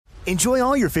Enjoy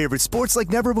all your favorite sports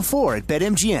like never before at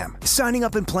BetMGM. Signing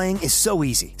up and playing is so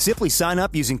easy. Simply sign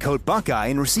up using code Buckeye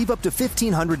and receive up to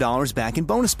 $1,500 back in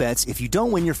bonus bets if you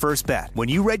don't win your first bet. When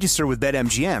you register with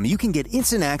BetMGM, you can get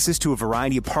instant access to a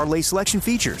variety of parlay selection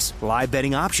features, live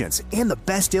betting options, and the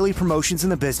best daily promotions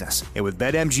in the business. And with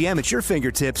BetMGM at your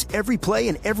fingertips, every play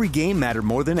and every game matter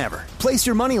more than ever. Place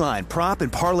your moneyline, prop,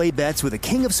 and parlay bets with the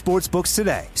king of sportsbooks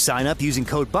today. Sign up using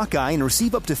code Buckeye and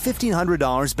receive up to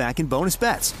 $1,500 back in bonus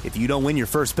bets if you don't win your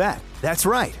first bet. That's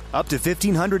right, up to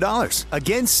 $1,500.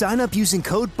 Again, sign up using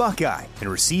code Buckeye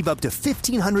and receive up to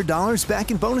 $1,500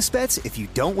 back in bonus bets if you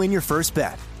don't win your first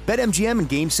bet. BetMGM and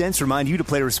GameSense remind you to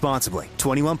play responsibly.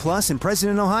 21 plus and present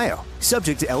in Ohio.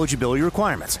 Subject to eligibility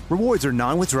requirements. Rewards are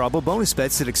non-withdrawable bonus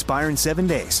bets that expire in 7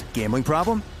 days. Gambling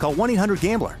problem? Call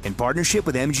 1-800-GAMBLER in partnership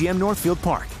with MGM Northfield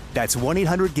Park. That's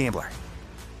 1-800-GAMBLER.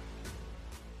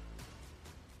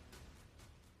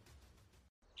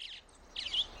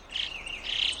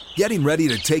 Getting ready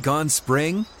to take on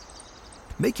spring?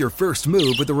 Make your first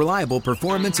move with the reliable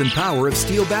performance and power of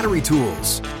Steel battery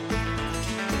tools.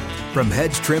 From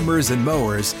hedge trimmers and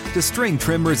mowers to string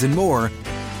trimmers and more,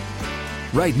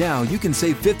 right now you can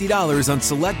save $50 on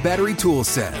select battery tool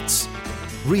sets.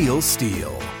 Real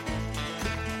Steel.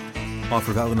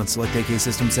 Offer valid on select AK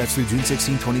system sets through June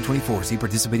 16, 2024. See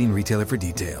participating retailer for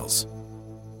details.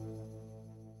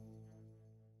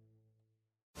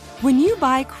 When you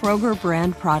buy Kroger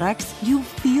brand products, you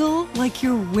feel like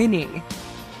you're winning.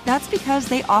 That's because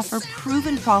they offer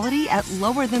proven quality at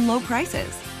lower than low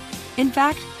prices. In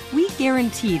fact, we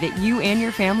guarantee that you and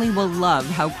your family will love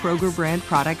how Kroger brand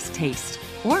products taste,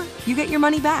 or you get your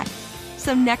money back.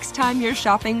 So next time you're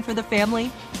shopping for the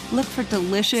family, look for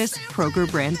delicious Kroger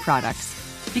brand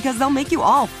products, because they'll make you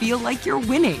all feel like you're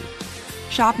winning.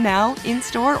 Shop now,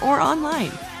 in-store, or online.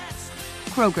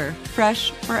 Kroger, fresh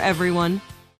for everyone.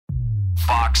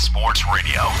 Fox Sports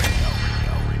Radio.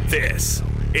 This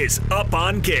is Up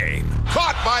on Game.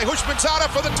 Caught by Hushmanzada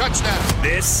for the touchdown.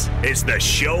 This is the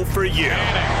show for you.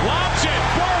 Lobs it.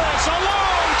 Boris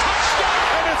alone.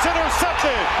 Touchdown. And it's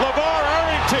intercepted. LeVar Arrington.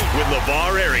 With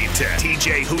LeVar Arrington,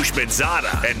 TJ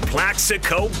Hushmanzada, and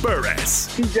Plaxico Burress.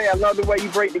 TJ, I love the way you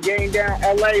break the game down.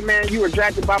 LA, man, you were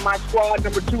drafted by my squad,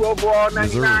 number 2 overall,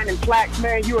 99. And Plax,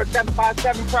 man, you were a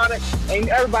 757 product. And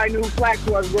everybody knew who Plax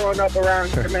was growing up around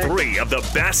here, man. 3 of the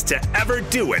best to ever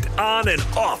do it on and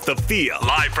off the field.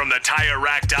 Live from the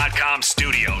TireRack.com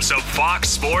studios of Fox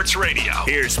Sports Radio.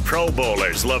 Here's Pro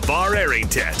Bowlers LeVar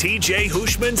Arrington, TJ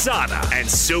Hushmanzada, and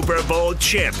Super Bowl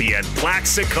champion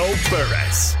Plaxico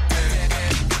Burress.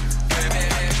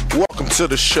 Welcome to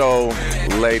the show,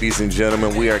 ladies and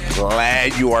gentlemen. We are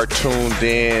glad you are tuned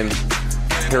in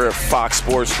here at Fox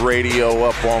Sports Radio,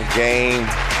 Up on Game.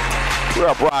 We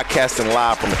are broadcasting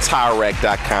live from the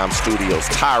TireRack.com studios.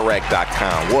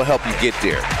 TireRack.com. We'll help you get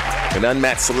there. An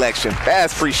unmatched selection,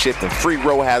 fast-free shipping, free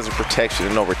road hazard protection,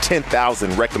 and over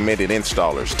 10,000 recommended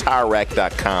installers.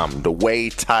 TireRack.com, the way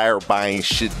tire buying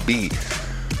should be.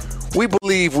 We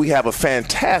believe we have a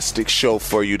fantastic show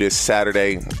for you this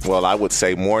Saturday. Well, I would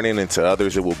say morning, and to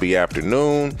others it will be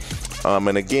afternoon.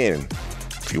 And again,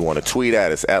 if you want to tweet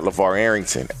at us, at LeVar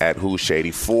Arrington, at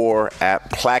Hoosh84,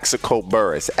 at Plaxico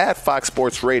Burress, at Fox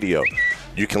Sports Radio.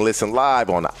 You can listen live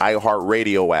on the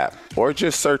iHeartRadio app or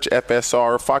just search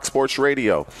FSR or Fox Sports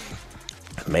Radio.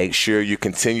 Make sure you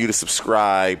continue to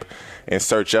subscribe and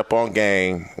search Up on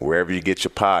Game wherever you get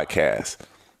your podcasts.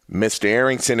 Mr.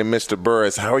 Arrington and Mr.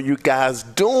 Burress, how are you guys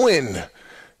doing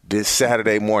this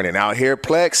Saturday morning? Out here,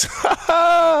 Plex?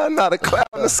 Not a cloud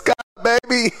in the sky,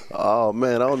 baby. Oh,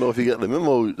 man, I don't know if you got the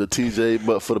memo, the TJ,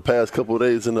 but for the past couple of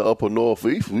days in the upper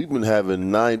northeast, we've been having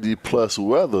 90-plus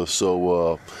weather,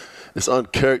 so it's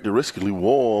uncharacteristically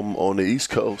warm on the East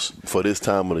Coast for this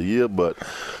time of the year. But,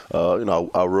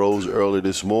 I rose early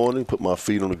this morning, put my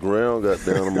feet on the ground, got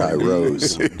down on my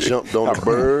knees, jumped on the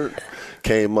bird.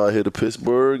 Came out here to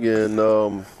Pittsburgh,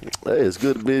 and hey, it's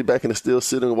good to be back in the Steel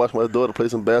City and watch my daughter play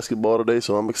some basketball today,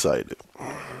 so I'm excited.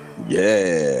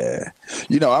 Yeah.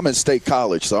 I'm in State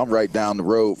College, so I'm right down the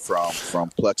road from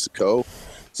Plexico.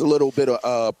 It's a little bit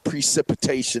of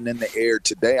precipitation in the air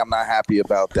today. I'm not happy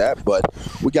about that, but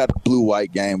we got a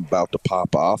blue-white game about to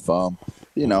pop off.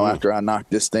 After I knock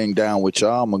this thing down with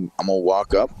y'all, I'm gonna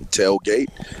walk up, tailgate,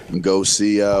 and go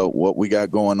see what we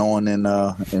got going on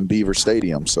in Beaver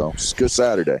Stadium. So it's a good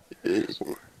Saturday.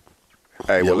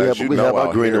 Hey, we have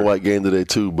our green and white game today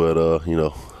too, but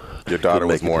your daughter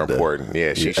was more important.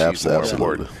 Yeah, she's more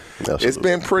important. Absolutely. It's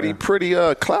been pretty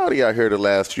cloudy out here the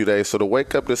last few days. So to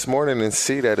wake up this morning and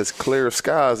see that it's clear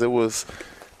skies, it was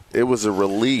a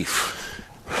relief.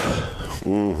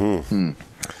 Mm-hmm.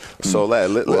 So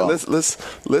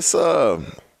let's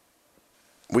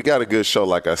we got a good show,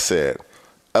 like I said.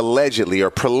 Allegedly, or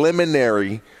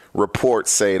preliminary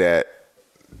reports say that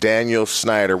Daniel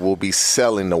Snyder will be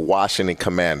selling the Washington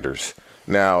Commanders.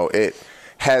 Now, it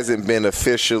hasn't been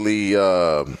officially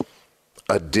a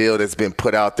deal that's been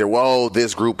put out there. Well,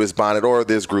 this group is buying it or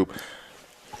this group.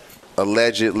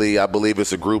 Allegedly, I believe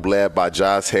it's a group led by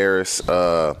Josh Harris.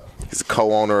 He's a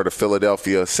co-owner of the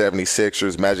Philadelphia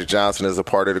 76ers. Magic Johnson is a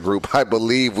part of the group. I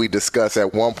believe we discussed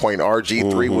at one point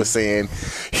RG3 was saying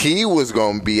he was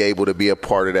going to be able to be a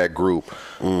part of that group.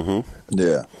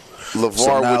 Yeah.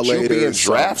 LeVar, would you being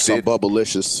drafted? Some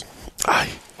bubblicious.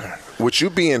 Would you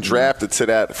being drafted to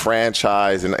that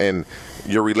franchise and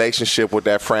your relationship with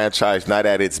that franchise not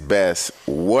at its best,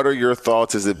 what are your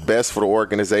thoughts? Is it best for the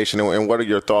organization? And what are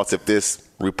your thoughts if this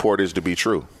report is to be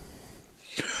true?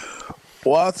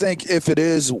 Well, I think if it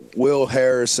is Will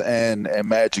Harris and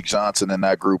Magic Johnson in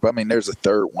that group, I mean, there's a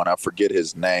third one. I forget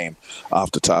his name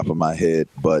off the top of my head,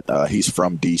 but he's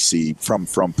from D.C., from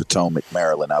Potomac,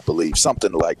 Maryland, I believe,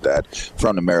 something like that,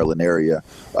 from the Maryland area.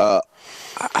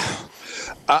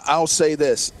 I'll say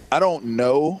this. I don't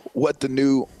know what the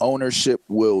new ownership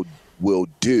will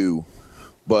do,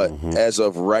 but as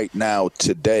of right now,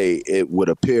 today, it would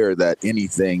appear that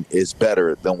anything is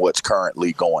better than what's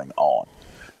currently going on.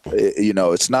 You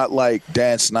know, it's not like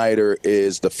Dan Snyder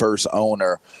is the first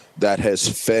owner that has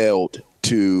failed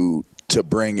to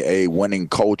bring a winning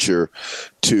culture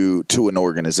to an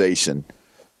organization,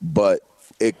 but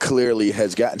it clearly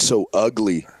has gotten so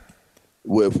ugly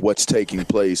with what's taking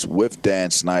place with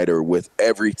Dan Snyder, with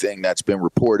everything that's been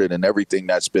reported and everything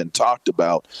that's been talked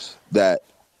about, that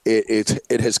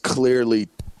it has clearly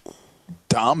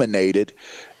dominated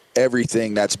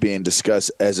everything that's being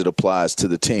discussed as it applies to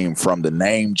the team, from the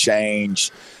name change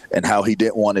and how he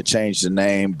didn't want to change the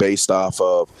name based off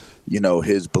of, you know,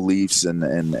 his beliefs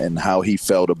and how he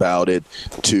felt about it,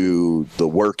 to the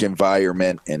work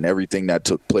environment and everything that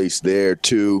took place there,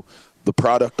 to the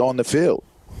product on the field.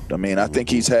 I mean, I think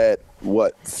he's had,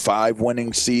 5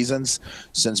 winning seasons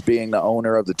since being the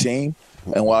owner of the team.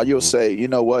 And while you'll say, you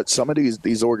know what, some of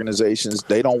these organizations,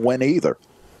 they don't win either.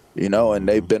 You know, and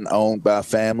they've been owned by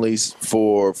families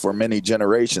for many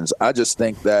generations. I just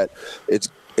think that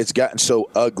it's gotten so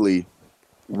ugly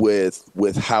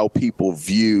with how people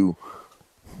view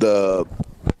the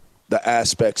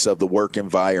aspects of the work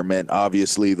environment.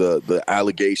 Obviously, the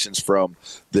allegations from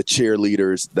the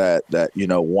cheerleaders that you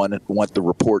know want the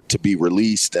report to be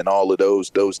released and all of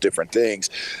those different things.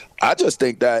 I just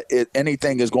think that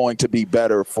anything is going to be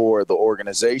better for the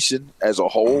organization as a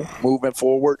whole moving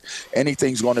forward.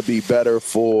 Anything's going to be better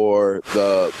for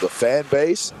the fan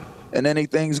base, and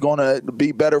anything's going to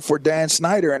be better for Dan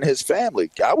Snyder and his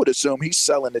family. I would assume he's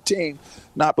selling the team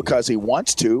not because he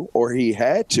wants to or he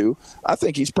had to. I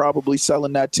think he's probably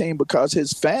selling that team because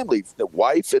his family, the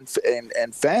wife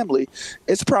and family,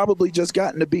 it's probably just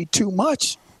gotten to be too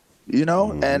much. You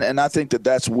know, and I think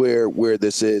that's where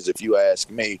this is, if you ask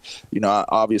me. You know, I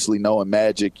obviously knowing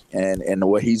Magic and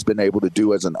what he's been able to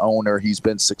do as an owner, he's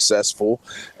been successful,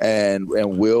 and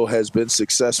Will has been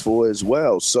successful as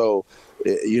well. So,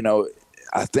 you know,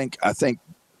 I think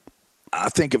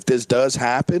if this does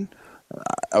happen,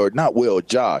 or not Will,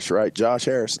 Josh, right? Josh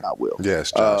Harris, not Will.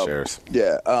 Yes, Josh Harris.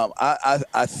 Yeah,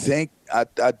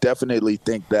 I definitely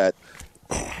think that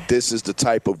this is the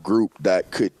type of group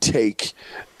that could take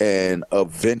and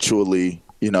eventually,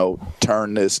 you know,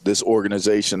 turn this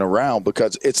organization around,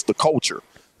 because it's the culture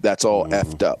that's all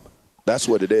effed up. That's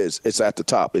what it is. It's at the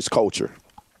top. It's culture.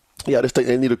 Yeah, I just think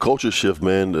they need a culture shift,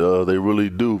 man. They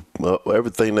really do.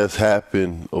 Everything that's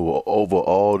happened over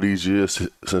all these years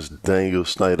since Daniel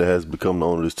Snyder has become the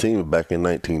owner of this team back in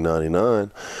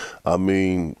 1999, I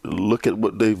mean, look at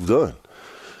what they've done.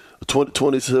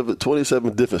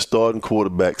 27 different starting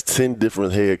quarterbacks, 10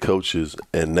 different head coaches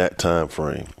in that time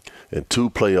frame, and 2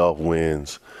 playoff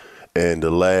wins. And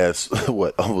the last,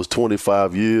 almost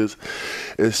 25 years,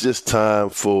 it's just time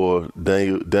for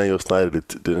Daniel Snyder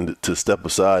to step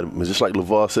aside. And just like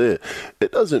LeVar said,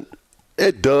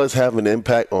 it does have an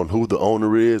impact on who the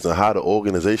owner is and how the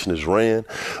organization is ran.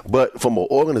 But from an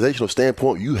organizational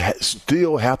standpoint, you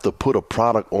still have to put a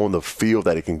product on the field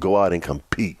that it can go out and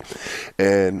compete.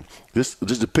 And just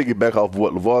to piggyback off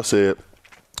what LeVar said,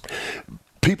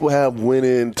 people have went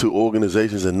into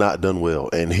organizations and not done well,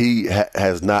 and he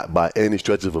has not by any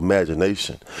stretch of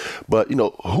imagination. But, you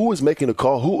know, who is making the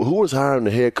call? Who is hiring the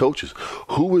head coaches?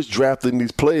 Who is drafting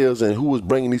these players, and who is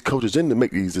bringing these coaches in to make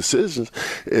these decisions?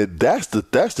 And that's the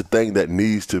thing that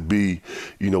needs to be,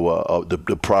 you know,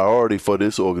 the priority for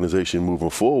this organization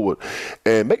moving forward.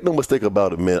 And make no mistake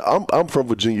about it, man. I'm from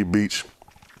Virginia Beach,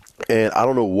 and I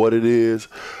don't know what it is,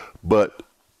 but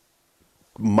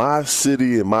my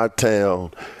city and my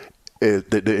town,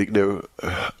 they're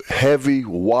heavy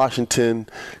Washington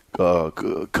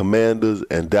Commanders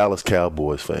and Dallas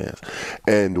Cowboys fans.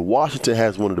 And Washington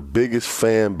has one of the biggest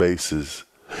fan bases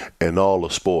in all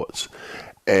of sports.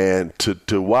 And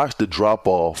to watch the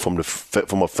drop-off from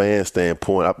a fan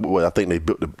standpoint, I think they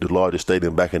built the largest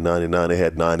stadium back in '99. They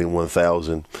had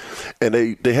 91,000. And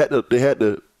they had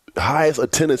the highest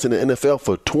attendance in the NFL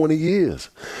for 20 years.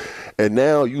 And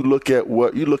now you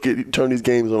turn these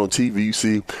games on TV, you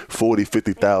see 40,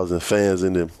 50,000 fans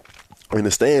in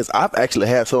the stands. I've actually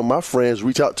had some of my friends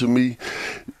reach out to me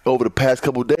over the past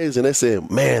couple of days, and they said,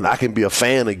 man, I can be a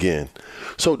fan again.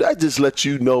 So that just lets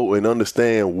you know and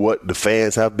understand what the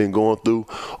fans have been going through,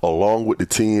 along with the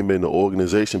team and the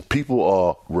organization. People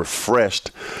are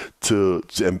refreshed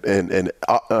and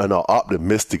are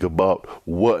optimistic about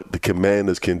what the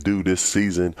Commanders can do this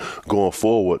season going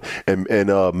forward. And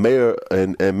Mayor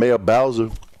Bowser,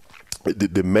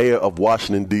 the mayor of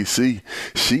Washington, D.C.,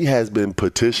 she has been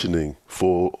petitioning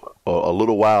for a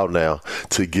little while now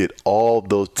to get all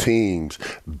those teams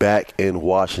back in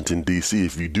Washington, D.C.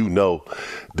 If you do know,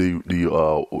 the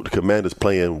Commanders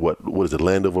playing what is it,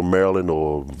 Landover, Maryland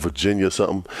or Virginia or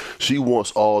something. She wants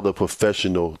all the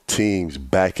professional teams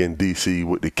back in D.C.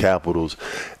 with the Capitals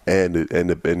and the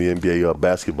NBA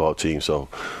basketball team. So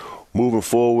moving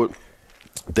forward,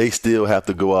 they still have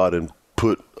to go out and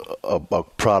put a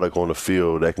product on the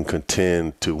field that can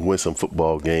contend to win some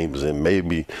football games and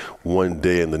maybe one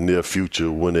day in the near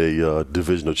future win a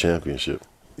divisional championship.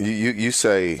 You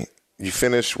say you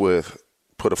finish with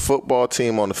put a football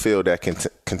team on the field that can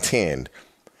contend.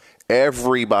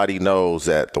 Everybody knows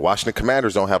that the Washington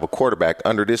Commanders don't have a quarterback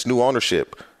under this new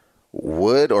ownership.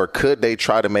 Would or could they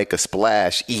try to make a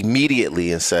splash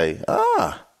immediately and say,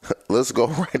 let's go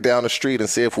right down the street and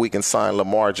see if we can sign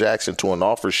Lamar Jackson to an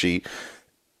offer sheet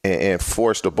and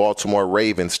force the Baltimore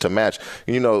Ravens to match?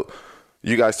 You know,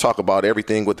 you guys talk about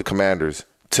everything with the Commanders.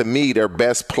 To me, their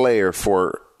best player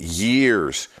for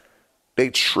years, they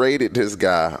traded this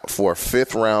guy for a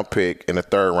 5th-round pick and a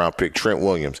 3rd-round pick, Trent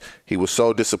Williams. He was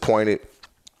so disappointed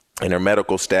in their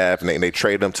medical staff, and they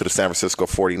traded him to the San Francisco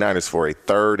 49ers for a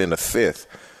 3rd and a 5th.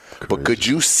 But could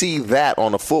you see that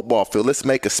on a football field? Let's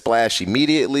make a splash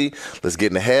immediately. Let's get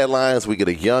in the headlines. We get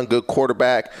a young, good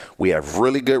quarterback. We have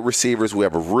really good receivers. We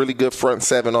have a really good front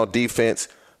seven on defense.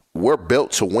 We're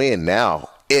built to win now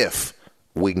if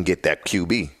we can get that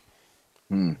QB.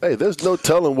 Hey, there's no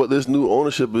telling what this new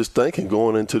ownership is thinking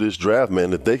going into this draft,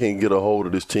 man. If they can get a hold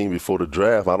of this team before the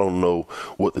draft, I don't know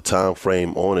what the time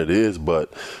frame on it is,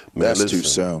 but man, that's too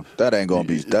soon. That ain't gonna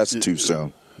be. That's too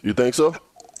soon. You think so?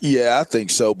 Yeah, I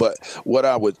think so. But what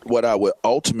I would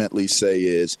ultimately say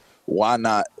is why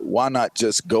not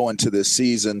just go into this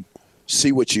season,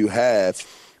 see what you have.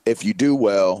 If you do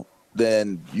well,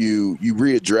 then you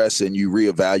readdress and you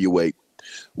reevaluate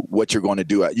what you're going to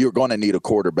do. You're going to need a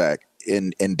quarterback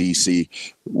in DC.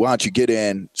 Why don't you get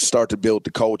in, start to build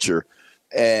the culture,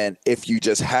 and if you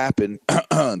just happen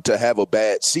to have a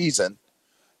bad season.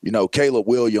 You know, Caleb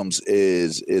Williams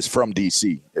is from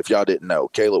D.C. If y'all didn't know,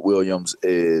 Caleb Williams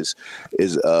is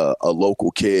a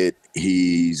local kid.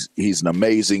 He's an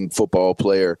amazing football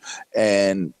player,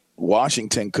 and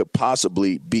Washington could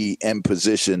possibly be in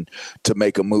position to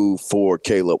make a move for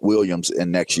Caleb Williams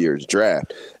in next year's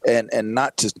draft. And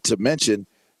not to mention,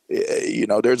 you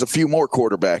know, there's a few more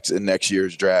quarterbacks in next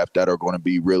year's draft that are going to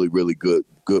be really, really good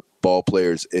ball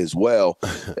players as well.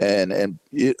 I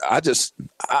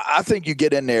think you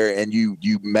get in there and you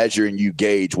measure and you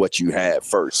gauge what you have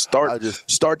first. Start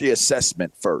the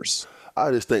assessment first.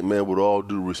 I just think, man, with all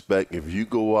due respect, if you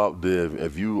go out there,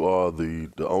 if you are the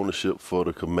ownership for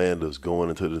the Commanders going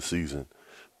into the season,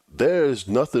 there's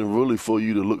nothing really for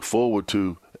you to look forward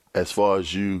to as far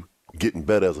as you getting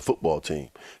better as a football team,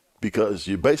 because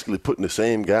you're basically putting the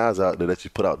same guys out there that you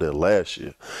put out there last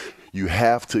year. You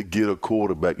have to get a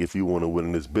quarterback if you want to win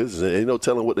in this business. And ain't no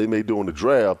telling what they may do in the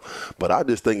draft, but I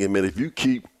just think, man, if you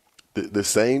keep the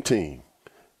same team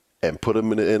and put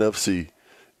them in the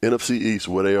NFC East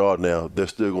where they are now, they're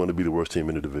still going to be the worst team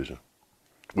in the division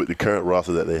with the current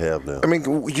roster that they have now. I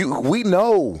mean, we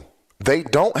know they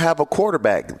don't have a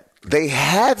quarterback. They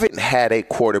haven't had a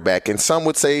quarterback, and some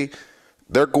would say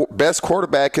their best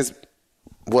quarterback is,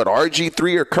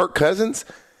 RG3 or Kirk Cousins?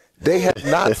 They have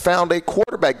not found a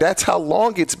quarterback. That's how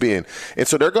long it's been. And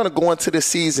so they're going to go into the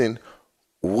season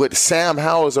with Sam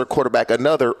Howell as their quarterback,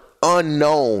 another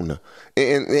unknown.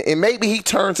 And maybe he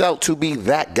turns out to be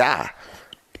that guy.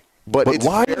 But it's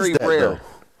very rare. Though?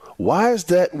 Why is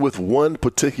that with one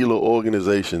particular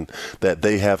organization that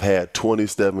they have had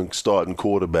 27 starting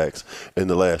quarterbacks in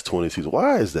the last 20 seasons?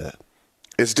 Why is that?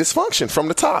 It's dysfunction from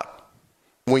the top.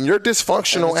 When you're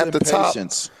dysfunctional at the top,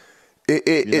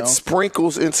 it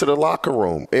sprinkles into the locker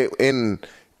room. And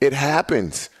it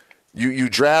happens. You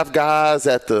draft guys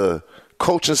at the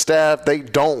coaching staff they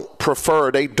don't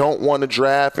want to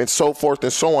draft, and so forth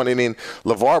and so on. And then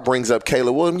LeVar brings up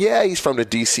Caleb Williams. Yeah, he's from the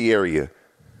D.C. area.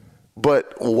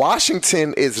 But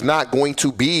Washington is not going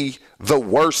to be the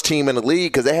worst team in the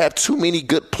league because they have too many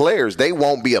good players. They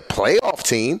won't be a playoff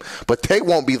team, but they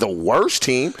won't be the worst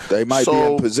team. They might be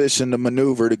in position to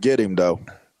maneuver to get him, though.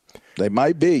 They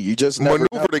might be. You just never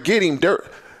maneuver to get him.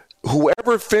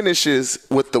 Whoever finishes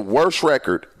with the worst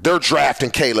record, they're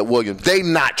drafting Caleb Williams. They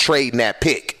not trading that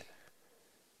pick.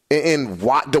 And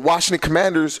the Washington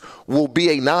Commanders will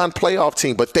be a non-playoff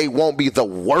team, but they won't be the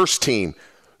worst team.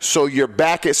 So you're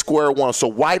back at square one. So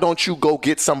why don't you go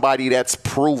get somebody that's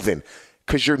proven?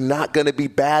 Because you're not going to be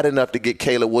bad enough to get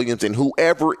Caleb Williams. And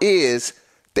whoever is,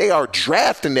 they are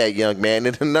drafting that young man.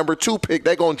 And the number 2 pick,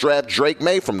 they're going to draft Drake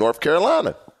May from North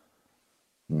Carolina.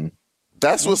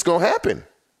 That's what's going to happen.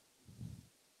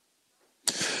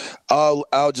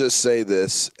 I'll just say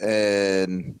this,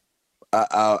 and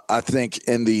I think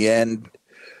in the end,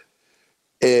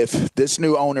 if this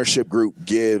new ownership group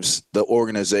gives the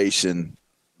organization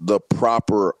the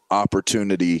proper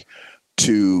opportunity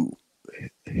to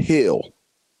heal,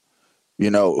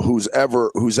 who's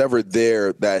ever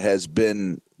there that has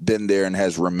been there and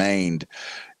has remained,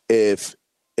 if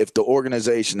the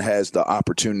organization has the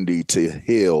opportunity to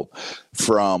heal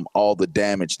from all the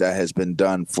damage that has been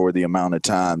done for the amount of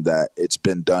time that it's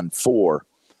been done for,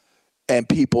 and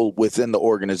people within the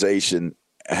organization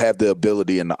have the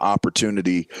ability and the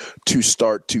opportunity to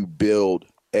start to build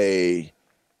an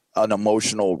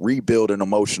emotional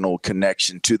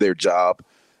connection to their job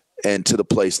and to the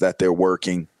place that they're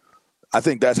working. I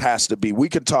think that has to be. We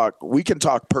can talk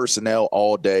personnel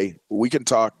all day. We can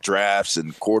talk drafts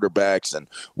and quarterbacks and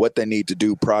what they need to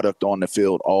do, product on the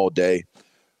field all day.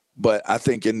 But I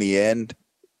think in the end,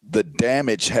 the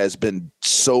damage has been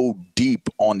so deep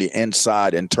on the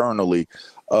inside internally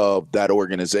of that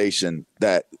organization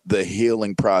that the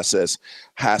healing process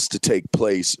has to take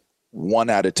place one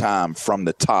at a time from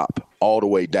the top all the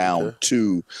way down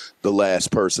to the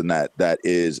last person that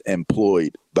is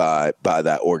employed by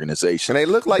that organization. And they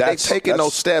look like they've taken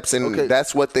those steps, and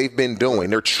that's what they've been doing.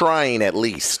 They're trying at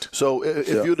least. So if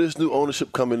you're this new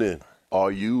ownership coming in,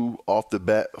 are you off the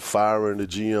bat firing the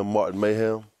GM Martin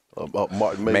Mayhew?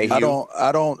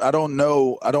 I don't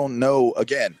know.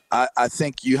 Again, I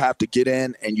think you have to get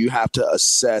in and you have to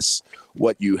assess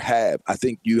what you have. I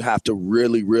think you have to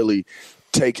really, really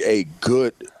take a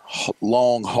good,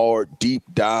 long, hard, deep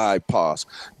dive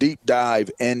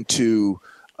into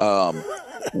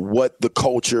what the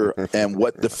culture and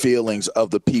what the feelings of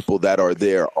the people that are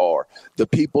there are. The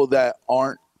people that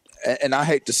aren't, and I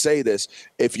hate to say this,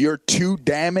 if you're too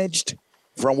damaged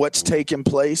from what's taking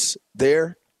place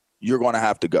there, you're going to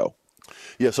have to go.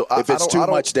 Yeah, so if it's too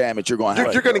much damage, you're going to have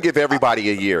to go. You're going to give everybody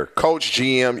a year. Coach,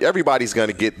 GM, everybody's going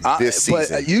to get this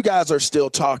season. But you guys are still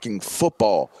talking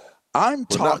football. I'm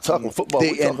talking football.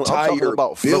 The entire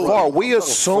LeVar, we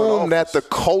assume that the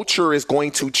culture is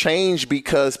going to change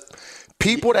because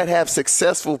people that have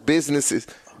successful businesses,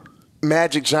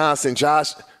 Magic Johnson,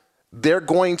 Josh, they're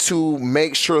going to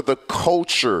make sure the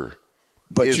culture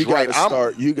is you got right. to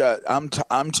start.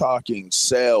 I'm talking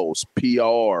sales, PR.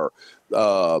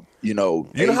 You know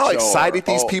how excited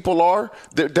these people are.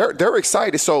 They're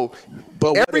excited. So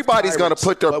everybody's going to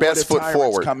put their best foot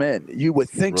forward. Come in. You would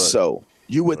think so.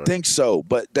 You would think so,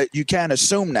 but that you can't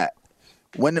assume that.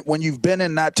 When you've been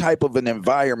in that type of an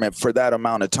environment for that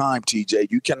amount of time, TJ,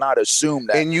 you cannot assume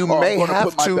that. And you may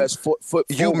have to.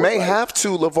 You may have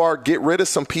to, LeVar, get rid of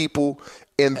some people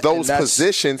in those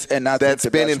positions that's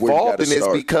been involved in this,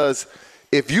 because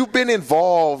if you've been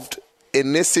involved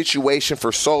in this situation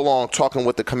for so long, talking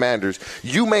with the Commanders,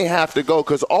 you may have to go,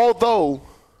 because although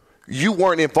you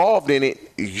weren't involved in it,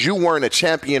 you weren't a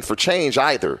champion for change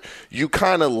either. You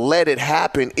kind of let it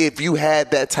happen if you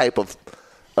had that type of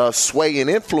sway and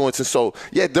influence. And so,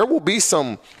 yeah, there will be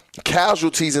some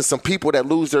casualties and some people that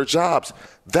lose their jobs.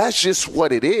 That's just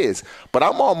what it is. But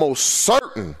I'm almost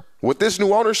certain with this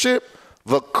new ownership,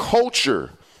 the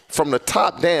culture from the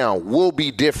top down will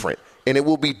be different, and it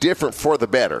will be different for the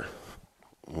better.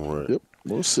 All right. Yep,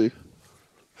 we'll see.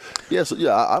 Yeah, so,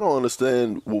 I don't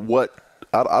understand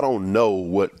I don't know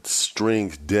what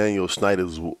strings Daniel Snyder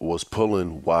was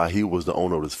pulling while he was the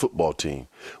owner of his football team.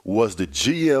 Was the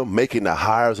GM making the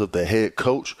hires of the head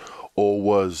coach, or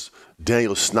was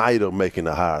Daniel Snyder making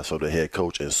the hires for the head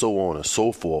coach, and so on and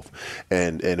so forth.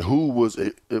 And who was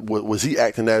he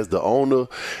acting as the owner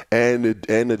and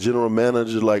the general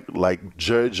manager like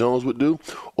Jerry Jones would do,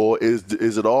 or is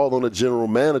it all on the general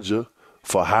manager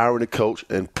for hiring a coach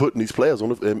and putting these players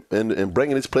on and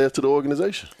bringing these players to the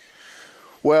organization?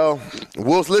 Well,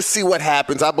 let's see what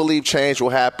happens. I believe change will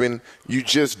happen. You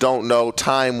just don't know.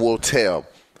 Time will tell.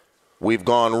 We've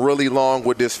gone really long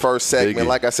with this first segment.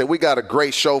 Like I said, we got a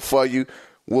great show for you.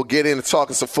 We'll get into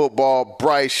talking some football.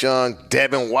 Bryce Young,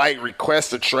 Devin White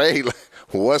request a trade.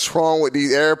 What's wrong with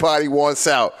these? Everybody wants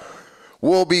out.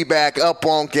 We'll be back up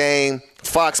on Game,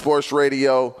 Fox Sports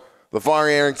Radio,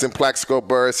 LeVar Arrington, Plaxico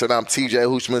Burress, and I'm TJ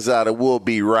Hushmanzada. We'll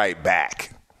be right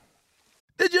back.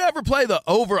 Did you ever play the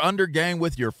over-under game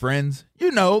with your friends?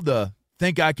 You know, the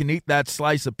think I can eat that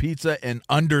slice of pizza in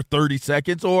under 30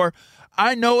 seconds, or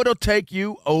I know it'll take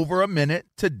you over a minute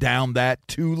to down that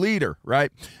 2-liter,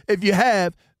 right? If you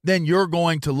have, then you're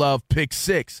going to love Pick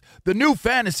 6, the new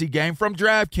fantasy game from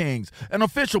DraftKings, an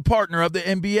official partner of the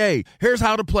NBA. Here's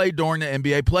how to play during the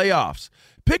NBA playoffs.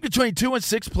 Pick between 2 and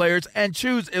 6 players and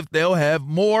choose if they'll have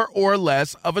more or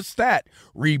less of a stat,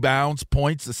 rebounds,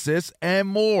 points, assists, and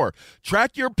more.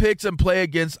 Track your picks and play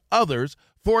against others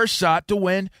for a shot to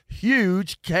win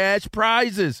huge cash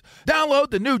prizes.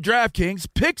 Download the new DraftKings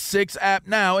Pick 6 app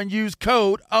now and use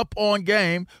code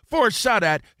UPONGAME for a shot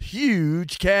at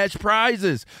huge cash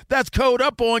prizes. That's code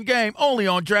UPONGAME only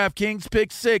on DraftKings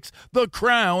Pick 6. The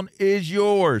crown is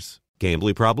yours.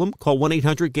 Gambling problem? Call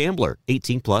 1-800-GAMBLER.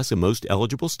 18 plus in most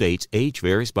eligible states. Age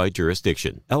varies by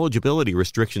jurisdiction. Eligibility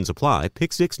restrictions apply.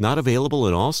 Pick 6 not available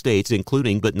in all states,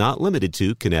 including but not limited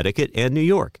to Connecticut and New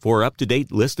York. For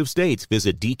up-to-date list of states,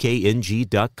 visit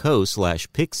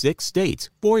dkng.co/pick6states.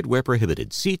 Void where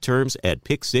prohibited. See terms at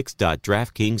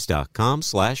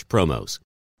pick6.draftkings.com/promos.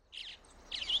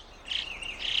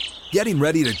 Getting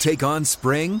ready to take on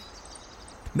spring?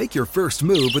 Make your first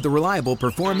move with the reliable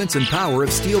performance and power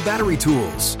of Steel battery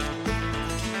tools.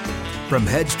 From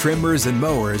hedge trimmers and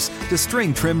mowers to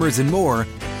string trimmers and more,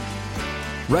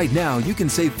 right now you can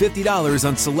save $50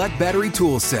 on select battery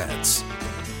tool sets.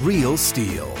 Real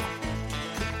Steel.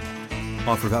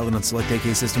 Offer valid on select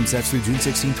AK system sets through June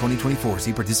 16, 2024.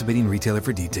 See participating retailer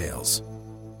for details.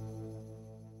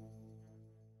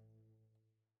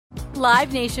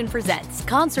 Live Nation presents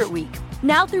Concert Week.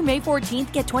 Now through May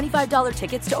 14th, get $25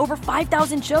 tickets to over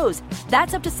 5,000 shows.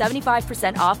 That's up to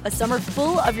 75% off a summer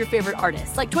full of your favorite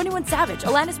artists like 21 Savage,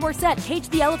 Alanis Morissette, Cage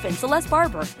the Elephant, Celeste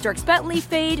Barber, Dierks Bentley,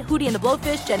 Fade, Hootie and the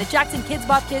Blowfish, Janet Jackson, Kids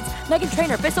Bop Kids, Meghan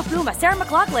Trainor, Bissell Pluma, Sarah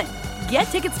McLachlan. Get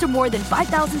tickets to more than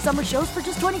 5,000 summer shows for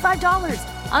just $25.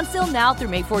 Until now through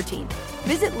May 14th.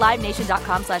 Visit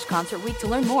LiveNation.com/Concert Week to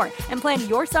learn more and plan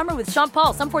your summer with Sean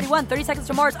Paul, Sum 41, 30 Seconds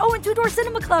to Mars, and Two Door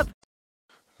Cinema Club.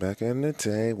 Back in the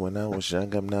day when I was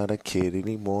young, I'm not a kid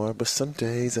anymore. But some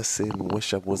days I sit and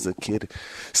wish I was a kid.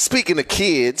 Speaking of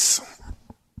kids,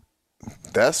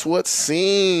 that's what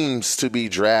seems to be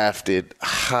drafted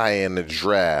high in the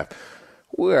draft.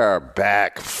 We are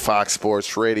back, Fox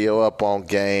Sports Radio, up on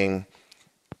Game,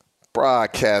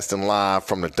 broadcasting live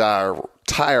from the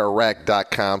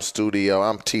TireRack.com studio.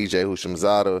 I'm TJ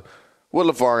Hushmanzada with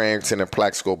LeVar Arrington and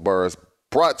Plaxico Burress,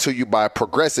 brought to you by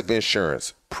Progressive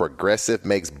Insurance. Progressive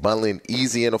makes bundling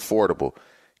easy and affordable.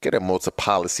 Get a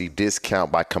multi-policy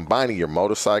discount by combining your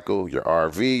motorcycle, your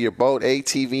RV, your boat,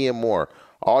 ATV, and more.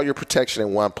 All your protection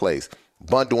in one place.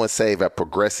 Bundle and save at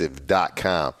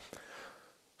Progressive.com.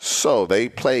 So they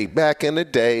played back in the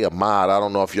day, Ahmad, I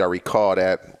don't know if y'all recall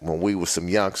that when we were some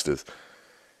youngsters,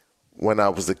 when I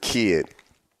was a kid.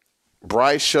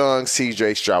 Bryce Young,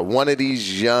 CJ Stroud, one of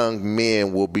these young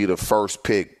men will be the first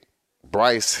pick.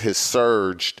 Bryce has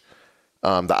surged.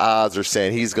 The odds are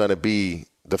saying he's going to be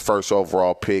the first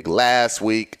overall pick. Last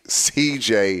week,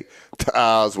 CJ, the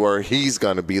odds were he's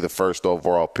going to be the first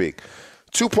overall pick.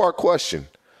 Two-part question.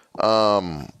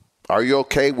 Are you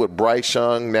okay with Bryce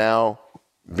Young now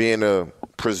being a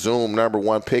presumed number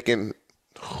one pick, and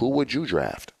who would you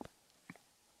draft?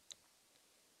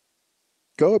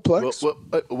 Go ahead, Plex.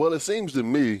 Well, it seems to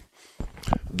me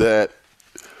that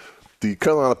the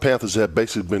Carolina Panthers have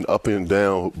basically been up and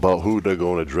down about who they're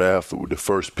going to draft with the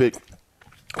first pick.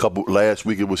 Last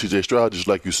week it was C.J. Stroud, just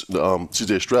like you.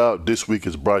 C.J. Stroud. This week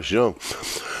is Bryce Young.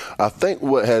 I think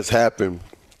what has happened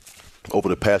over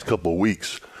the past couple of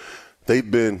weeks, they've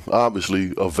been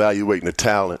obviously evaluating the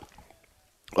talent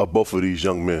of both of these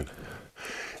young men.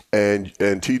 And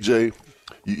TJ,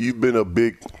 you've been a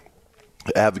big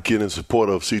advocate and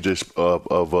supporter of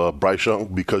of Bryce Young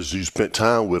because you spent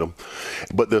time with him.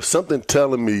 But there's something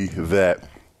telling me that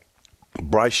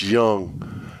Bryce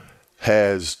Young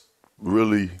has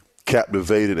really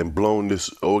captivated and blown this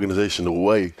organization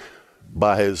away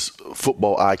by his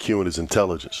football IQ and his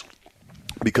intelligence.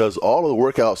 Because all of the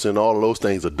workouts and all of those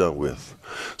things are done with.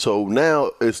 So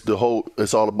now it's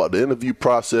all about the interview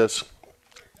process,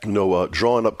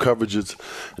 drawing up coverages,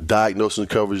 diagnosing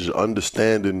coverages,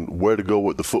 understanding where to go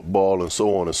with the football and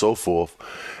so on and so forth.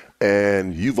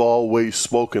 And you've always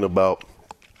spoken about,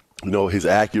 his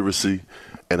accuracy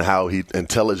and how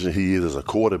intelligent he is as a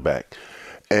quarterback.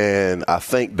 And I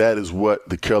think that is what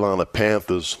the Carolina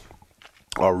Panthers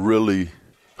are really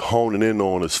honing in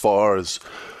on as far as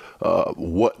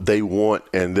what they want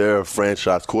and their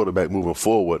franchise quarterback moving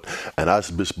forward. And I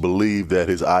just believe that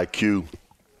his IQ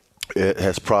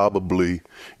has probably,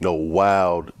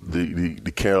 wowed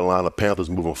the Carolina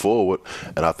Panthers moving forward.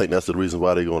 And I think that's the reason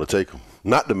why they're going to take him.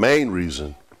 Not the main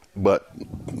reason, but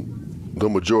the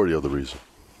majority of the reason.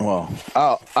 Well,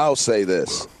 I'll say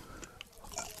this.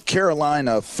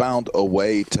 Carolina found a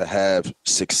way to have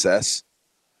success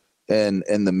in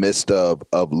the midst of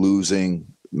losing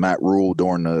Matt Rule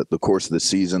during the course of the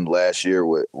season last year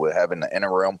with having the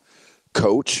interim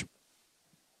coach.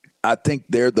 I think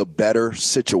they're the better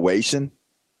situation.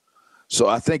 So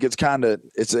I think it's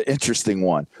an interesting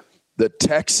one. The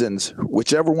Texans,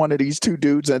 whichever one of these two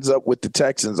dudes ends up with the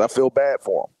Texans, I feel bad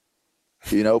for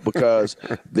them, because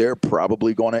they're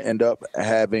probably going to end up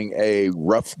having a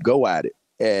rough go at it.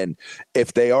 And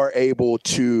if they are able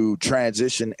to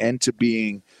transition into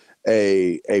being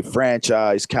a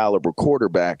franchise caliber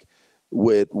quarterback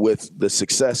with the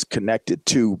success connected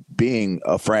to being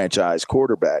a franchise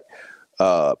quarterback,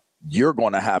 you're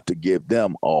going to have to give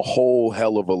them a whole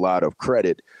hell of a lot of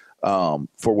credit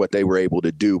for what they were able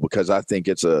to do, because I think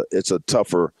that's a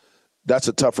tougher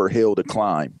hill to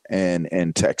climb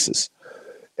in Texas.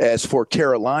 As for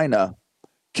Carolina,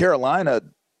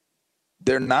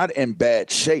 they're not in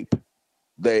bad shape.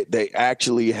 They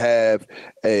actually have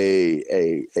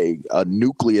a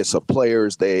nucleus of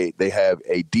players. They have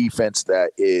a defense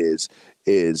that is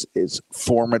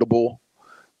formidable.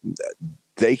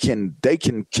 They can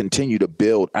continue to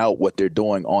build out what they're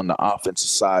doing on the offensive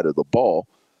side of the ball.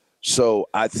 So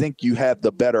I think you have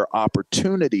the better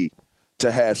opportunity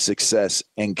to have success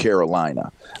in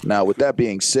Carolina. Now, with that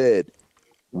being said,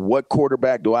 what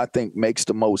quarterback do I think makes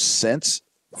the most sense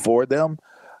for them?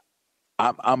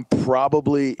 I'm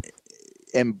probably,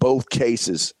 in both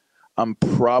cases, I'm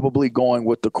probably going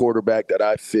with the quarterback that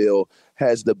I feel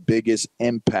has the biggest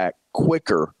impact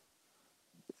quicker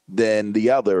than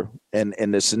the other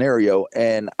in this scenario.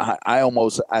 And I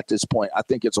almost, at this point, I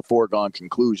think it's a foregone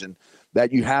conclusion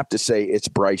that you have to say it's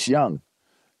Bryce Young.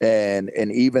 And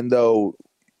even though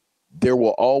there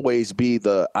will always be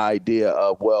the idea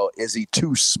of, well, is he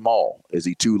too small? Is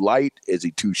he too light? Is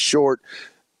he too short?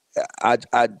 I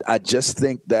just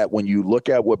think that when you look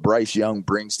at what Bryce Young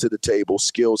brings to the table,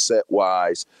 skill set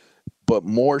wise, but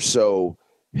more so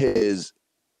his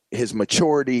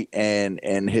maturity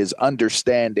and his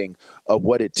understanding of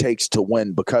what it takes to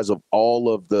win because of all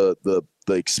of the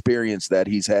experience that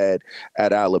he's had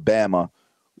at Alabama,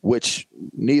 which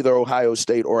neither Ohio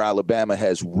State or Alabama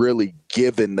has really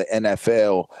given the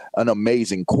NFL an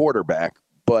amazing quarterback,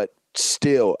 but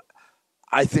still,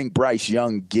 I think Bryce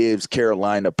Young gives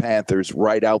Carolina Panthers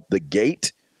right out the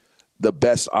gate the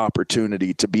best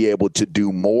opportunity to be able to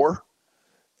do more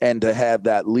and to have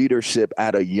that leadership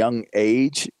at a young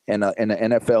age in an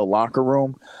NFL locker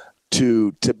room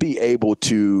to be able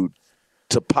to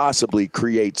possibly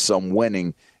create some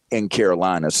winning in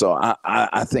Carolina. So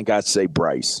I think I'd say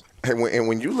Bryce. And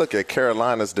when you look at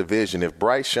Carolina's division, if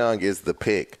Bryce Young is the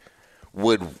pick,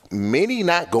 would many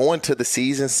not go into the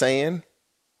season saying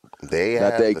they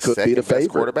have the second best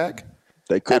quarterback?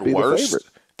 They could be the favorite.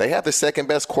 They have the second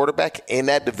best quarterback in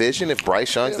that division if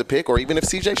Bryce Young's the pick, or even if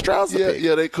C.J. Stroud's the pick.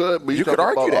 Yeah, they could. But you could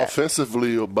argue about that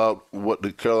offensively about what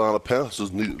the Carolina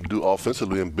Panthers need to do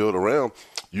offensively and build around.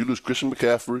 You lose Christian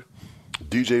McCaffrey,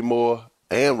 DJ Moore,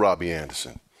 and Robbie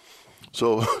Anderson.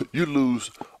 So you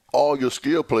lose all your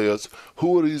skill players.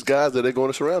 Who are these guys that they're going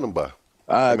to surround them by?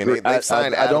 I mean, they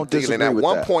signed Adam Thielen. At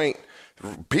one point,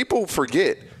 people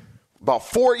forget, about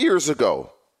 4 years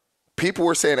ago, people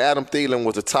were saying Adam Thielen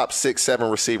was a top 6-7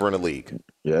 receiver in the league.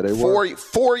 Yeah, they were.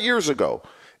 4 years ago.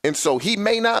 And so he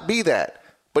may not be that,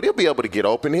 but he'll be able to get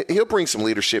open. He'll bring some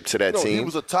leadership to that team. He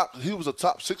was a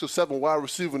top 6 or 7 wide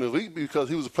receiver in the league because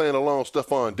he was playing along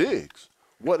Stephon Diggs.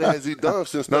 What has he done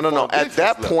since Stephon Diggs? No. At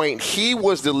that point, he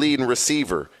was the leading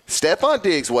receiver. Stephon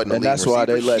Diggs wasn't the leading receiver. And that's why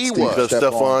they let because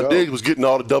Stephon Diggs was getting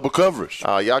all the double coverage.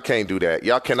 Y'all can't do that.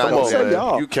 Y'all cannot do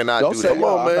that. You cannot do that. Come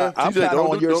on, man. I'm not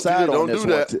on your side on this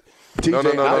one.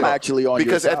 TJ, No. I'm actually on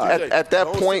your side. Because at that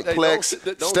point, Plex,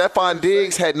 Stephon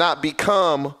Diggs had not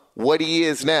become what he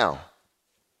is now.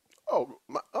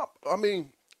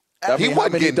 He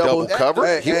wasn't getting double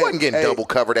covered. He wasn't getting double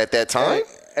covered at that time.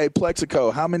 Hey,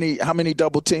 Plexico, how many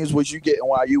double teams was you getting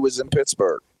while you was in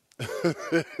Pittsburgh?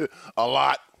 A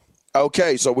lot.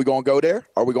 Okay, so we're going to go there?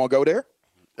 Are we going to go there?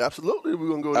 Absolutely, we're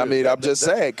going to go there. I mean, I'm just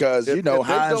saying because,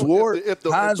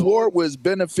 Hines Ward was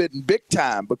benefiting big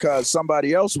time because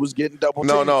somebody else was getting double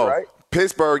teams, right?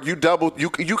 Pittsburgh, you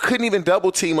couldn't even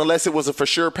double team unless it was a for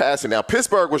sure passing. Now,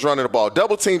 Pittsburgh was running the ball.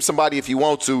 Double team somebody if you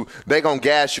want to. They're going to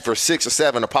gas you for 6 or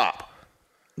 7 a pop.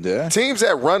 Yeah. Teams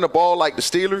that run the ball like the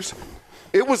Steelers,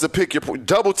 it was a pick your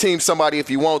double team somebody if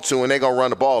you want to, and they're going to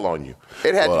run the ball on you.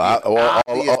 It had to be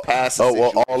obvious passes.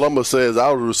 All I'm going to say is I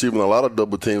was receiving a lot of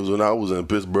double teams when I was in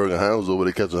Pittsburgh and Hines over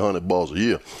there catching 100 balls a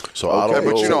year. So I don't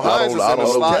know. Hines was in the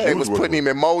slot. They was putting him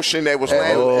in motion. They was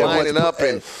lining up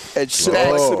and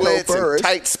stack splits and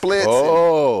tight splits.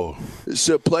 So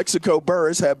Plexico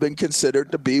Burress have been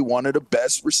considered to be one of the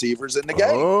best receivers in the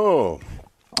game.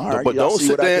 All right, but don't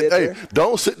sit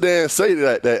there and say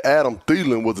that Adam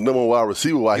Thielen was the number 1 wide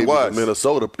receiver while he was in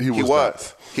Minnesota. He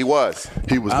was. He was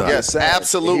not. Yes,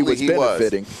 absolutely. He was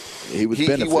benefiting. He was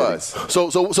benefiting. He was. So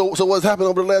what's happened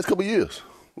over the last couple of years?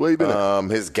 Where you been at?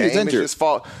 His game is his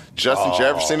fault. Justin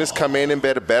Jefferson has come in and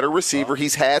been a better receiver.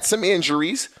 He's had some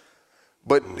injuries.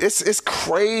 But it's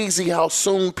crazy how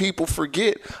soon people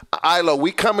forget. Ilo,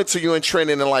 we coming to you in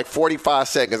training in like 45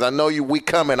 seconds. I know we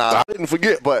coming out. I didn't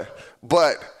forget. But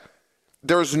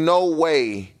there's no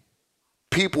way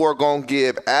people are going to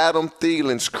give Adam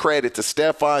Thielen's credit to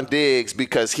Stephon Diggs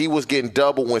because he was getting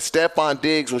double when Stephon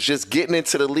Diggs was just getting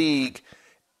into the league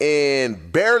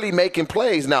and barely making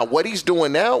plays. Now, what he's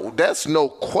doing now, that's no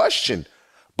question.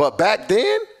 But back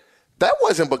then, that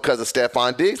wasn't because of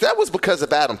Stephon Diggs. That was because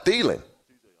of Adam Thielen.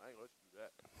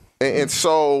 And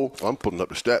so I'm putting up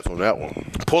the stats on that one.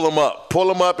 Pull them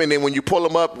up, and then when you pull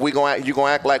them up, you're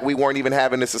gonna act like we weren't even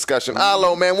having this discussion.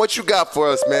 Alo, man, what you got for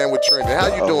us, man, with Trenton?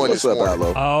 How you doing this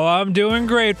morning? Oh, I'm doing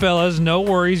great, fellas. No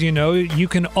worries. You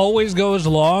can always go as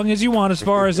long as you want, as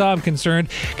far as I'm concerned.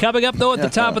 Coming up though, at the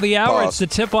top of the hour, it's the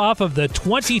tip-off of the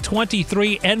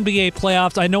 2023 NBA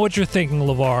playoffs. I know what you're thinking,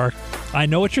 LeVar. I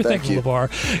know what you're thinking,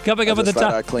 LeVar. Coming up at the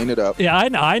top. I clean it up. Yeah,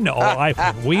 I know.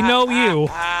 We know you.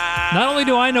 Not only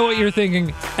do I know what you're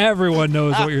thinking, everyone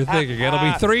knows what you're thinking. It'll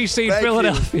be 3-seed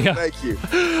Philadelphia. Thank you.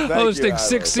 Hosting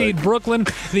 6-seed Brooklyn.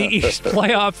 The East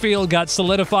playoff field got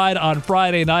solidified on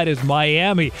Friday night as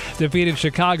Miami defeated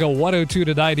Chicago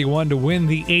 102-91 to win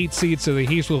the 8th seed. So the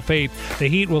Heat will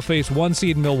face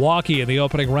 1-seed Milwaukee in the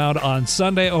opening round on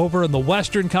Sunday. Over in the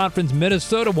Western Conference,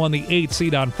 Minnesota won the 8th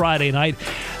seed on Friday night.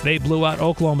 They blew out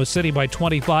Oklahoma City by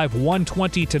 25,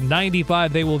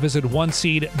 120-95. They will visit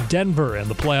 1-seed Denver in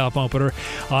the playoff opener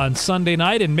on Sunday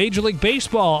night. In Major League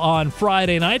Baseball on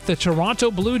Friday night, the Toronto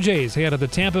Blue Jays handed the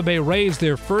Tampa Bay Rays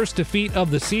their first defeat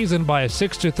of the season by a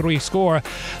 6-3 score.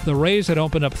 The Rays had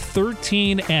opened up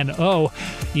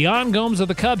 13-0. Yan Gomes of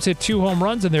the Cubs hit 2 home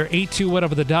runs in their 8-2 win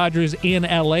over the Dodgers in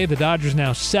L.A. The Dodgers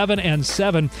now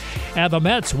 7-7. And the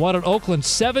Mets won at Oakland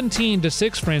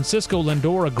 17-6. Francisco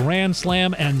Lindor a grand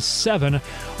slam and 7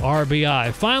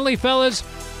 RBI. Finally, fellas,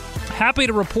 happy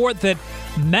to report that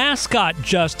mascot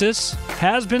justice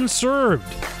has been served.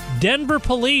 Denver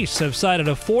police have cited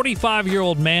a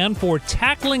 45-year-old man for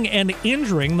tackling and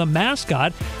injuring the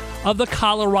mascot of the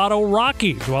Colorado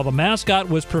Rockies while the mascot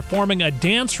was performing a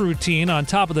dance routine on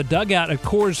top of the dugout at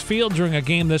Coors Field during a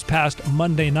game this past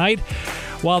Monday night.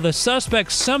 While the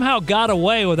suspect somehow got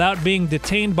away without being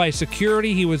detained by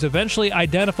security, he was eventually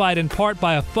identified in part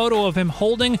by a photo of him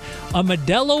holding a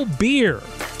Modelo beer.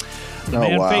 The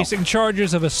man facing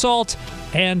charges of assault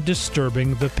and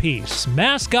disturbing the peace.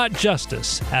 Mascot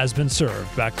justice has been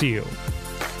served. Back to you.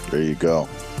 There you go.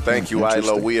 Thank you,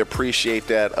 Ilo. We appreciate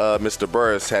that. Mr.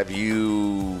 Burris, have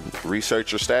you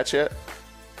researched your stats yet?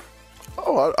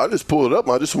 Oh, I just pulled it up.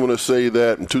 I just want to say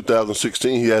that in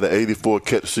 2016 he had an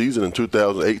 84-catch season. In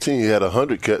 2018 he had a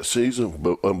 100-catch season.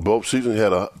 But in both seasons he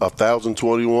had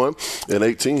 1,021. In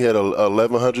 18 he had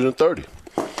 1,130.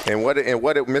 And what did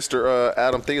Mr.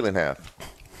 Adam Thielen have?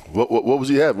 What was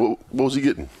he have? What was he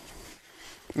getting?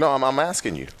 No, I'm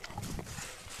asking you.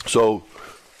 So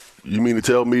you mean to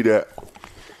tell me that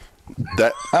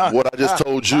what I just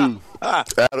told you,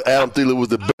 Adam Thielen was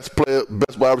the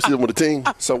best wide receiver on the team?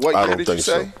 So what year did you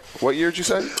say? What year did you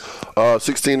say?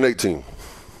 16 and 18.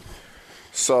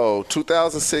 So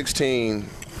 2016,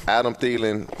 Adam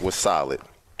Thielen was solid.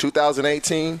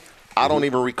 2018, I don't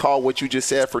even recall what you just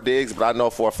said for Diggs, but I know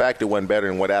for a fact it wasn't better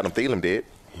than what Adam Thielen did.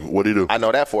 What did he do? I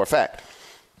know that for a fact.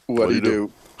 What did he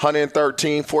do?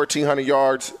 113, 1,400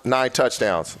 yards, 9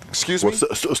 touchdowns. Excuse me?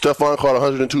 Stephon caught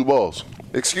 102 balls.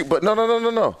 But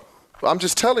no. I'm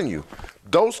just telling you,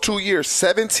 those 2 years,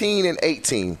 17 and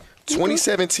 18,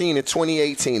 2017 and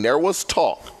 2018, there was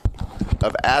talk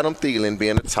of Adam Thielen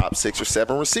being a top 6 or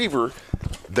 7 receiver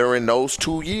during those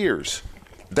 2 years.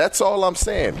 That's all I'm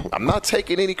saying. I'm not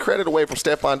taking any credit away from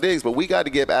Stephon Diggs, but we got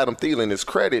to give Adam Thielen his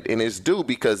credit and his due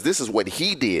because this is what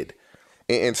he did.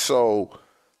 And so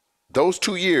those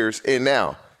 2 years, and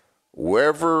now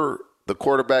wherever the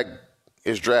quarterback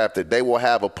is drafted, they will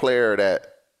have a player that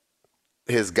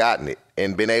has gotten it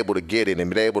and been able to get it and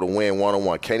been able to win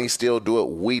one-on-one. Can he still do it?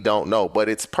 We don't know. But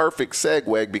it's perfect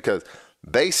segue because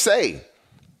they say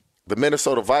the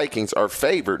Minnesota Vikings are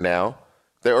favored now.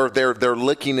 They're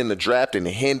looking in the draft in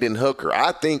Hendon Hooker.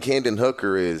 I think Hendon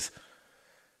Hooker is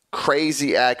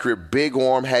crazy accurate, big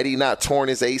arm. Had he not torn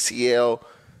his ACL,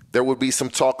 there would be some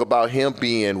talk about him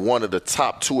being one of the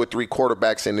top 2 or 3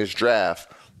 quarterbacks in this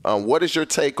draft. What is your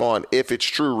take on, if it's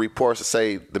true, reports that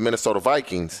say the Minnesota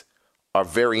Vikings are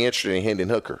very interested in Hendon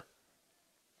Hooker?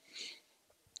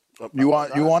 You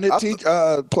want it,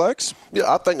 Plex?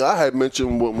 Yeah, I think I had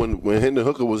mentioned when Hendon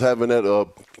Hooker was having that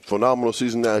phenomenal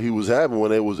season that he was having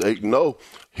when they was 8-0,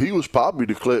 he was probably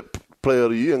declared player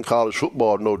of the year in college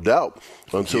football, no doubt,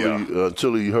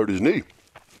 until he hurt his knee.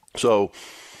 So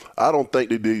I don't think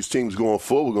that these teams going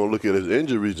forward are going to look at his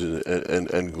injuries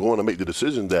and going to make the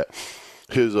decision that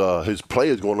his play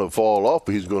is going to fall off,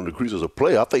 but he's going to decrease as a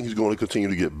player. I think he's going to continue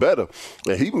to get better.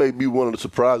 And he may be one of the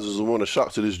surprises and one of the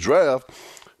shocks of this draft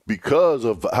because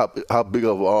of how big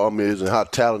of an arm he is and how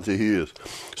talented he is.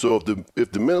 So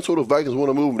if the Minnesota Vikings want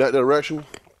to move in that direction,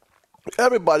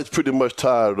 everybody's pretty much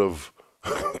tired of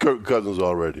Kirk Cousins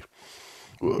already.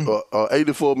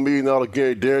 $84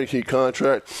 million guaranteed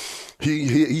contract.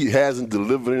 He hasn't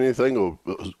delivered anything or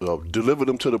delivered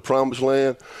them to the promised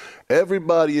land.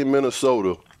 Everybody in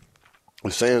Minnesota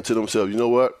is saying to themselves, you know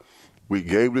what? We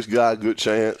gave this guy a good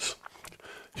chance.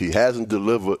 He hasn't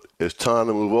delivered. It's time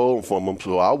to move on from him.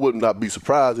 So I would not be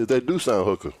surprised if they do sign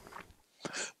Hooker.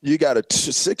 You got a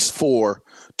 6'4",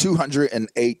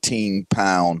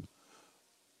 218-pound,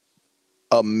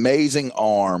 amazing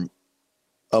arm,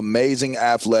 amazing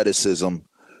athleticism.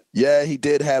 Yeah, he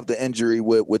did have the injury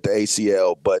with the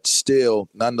ACL, but still,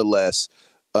 nonetheless,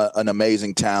 an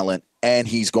amazing talent. And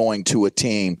he's going to a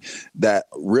team that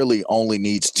really only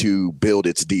needs to build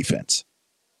its defense.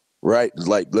 Right?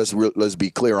 Like, let's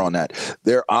be clear on that.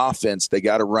 Their offense, they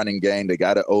got a running game. They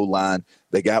got an O-line.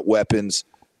 They got weapons.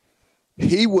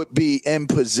 He would be in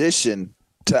position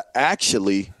to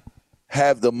actually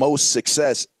have the most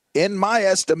success, in my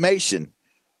estimation.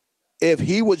 If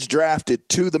he was drafted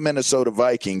to the Minnesota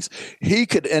Vikings, he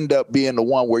could end up being the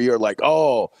one where you're like,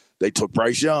 oh, they took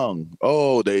Bryce Young.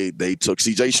 Oh, they took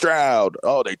C.J. Stroud.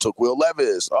 Oh, they took Will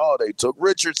Levis. Oh, they took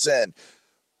Richardson.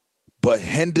 But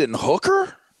Hendon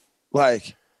Hooker?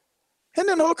 Like,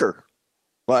 Hendon Hooker.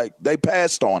 Like, they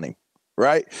passed on him,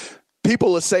 right?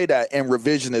 People will say that in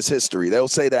revisionist history. They'll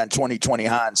say that in 2020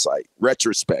 hindsight,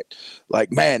 retrospect.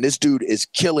 Like, man, this dude is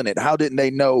killing it. How didn't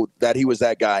they know that he was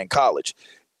that guy in college?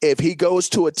 If he goes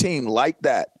to a team like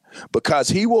that, because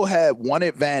he will have one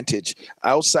advantage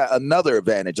outside, another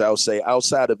advantage, I'll say,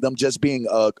 outside of them just being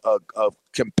a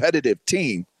competitive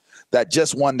team that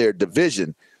just won their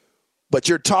division. But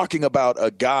you're talking about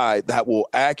a guy that will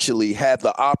actually have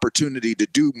the opportunity to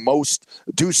do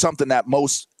something that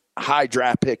most high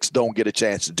draft picks don't get a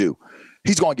chance to do.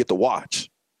 He's going to get to watch.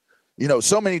 You know,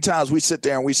 so many times we sit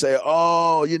there and we say,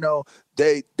 oh, you know,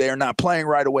 they're not playing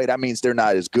right away. That means they're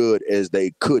not as good as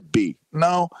they could be.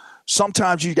 No,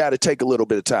 sometimes you got to take a little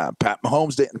bit of time. Patrick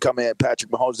Mahomes didn't come in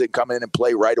and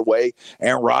play right away.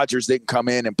 Aaron Rodgers didn't come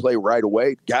in and play right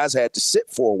away. Guys had to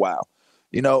sit for a while.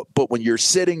 You know, but when you're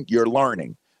sitting, you're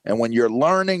learning. And when you're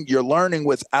learning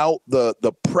without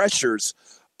the pressures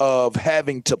of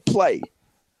having to play.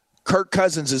 Kirk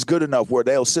Cousins is good enough where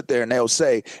they'll sit there and they'll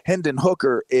say Hendon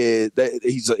Hooker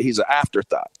he's an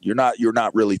afterthought. You're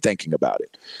not really thinking about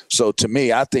it. So to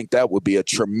me, I think that would be a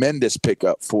tremendous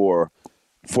pickup for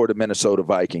the Minnesota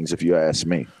Vikings, if you ask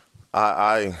me.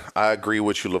 I agree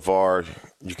with you, LeVar.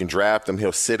 You can draft him.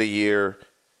 He'll sit a year.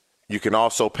 You can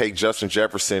also pay Justin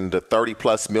Jefferson the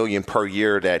 $30+ million per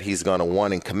year that he's going to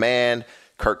want in command.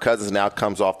 Kirk Cousins now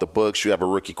comes off the books. You have a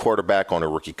rookie quarterback on a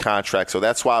rookie contract. So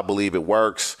that's why I believe it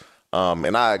works.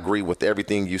 And I agree with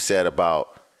everything you said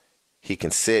about he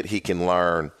can sit, he can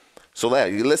learn. So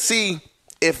let's see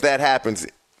if that happens. I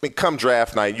mean, come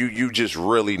draft night, you just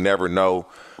really never know.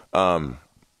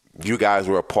 You guys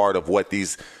were a part of what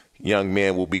these young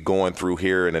men will be going through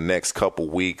here in the next couple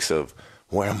weeks of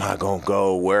where am I going to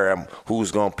go,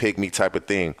 who's going to pick me type of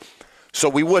thing. So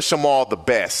we wish them all the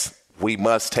best. We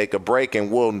must take a break,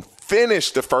 and we'll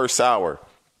finish the first hour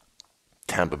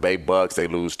Tampa Bay Bucks, they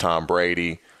lose Tom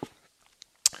Brady.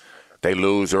 They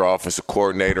lose their offensive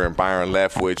coordinator in Byron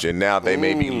Leftwich, and now they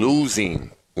may be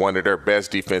losing one of their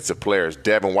best defensive players.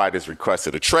 Devin White has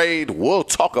requested a trade. We'll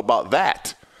talk about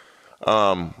that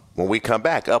when we come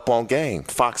back. Up on Game,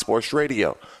 Fox Sports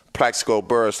Radio. Plaxico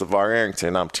Burris, LeVar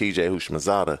Arrington. I'm TJ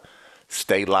Hushmanzada.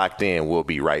 Stay locked in. We'll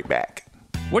be right back.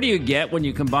 What do you get when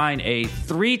you combine a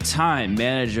 3-time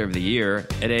Manager of the Year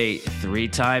and a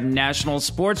 3-time National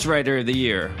Sports Writer of the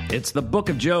Year? It's the Book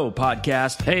of Joe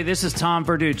podcast. Hey, this is Tom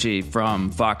Verducci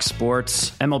from Fox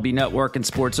Sports, MLB Network, and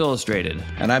Sports Illustrated.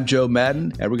 And I'm Joe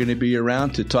Madden, and we're going to be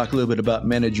around to talk a little bit about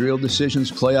managerial decisions,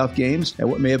 playoff games,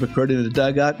 and what may have occurred in the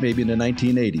dugout maybe in the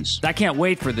 1980s. I can't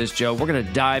wait for this, Joe. We're going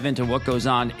to dive into what goes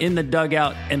on in the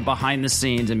dugout and behind the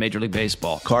scenes in Major League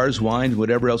Baseball. Cars, wine,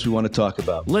 whatever else we want to talk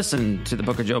about. Listen to the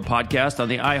Book of Joe podcast on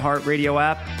the iHeartRadio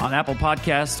app, on Apple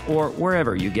Podcasts, or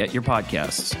wherever you get your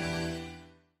podcasts.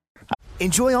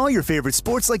 Enjoy all your favorite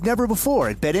sports like never before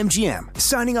at BetMGM.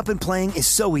 Signing up and playing is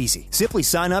so easy. Simply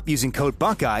sign up using code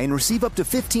Buckeye and receive up to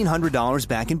 $1,500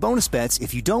 back in bonus bets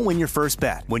if you don't win your first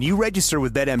bet. When you register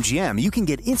with BetMGM, you can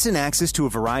get instant access to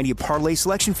a variety of parlay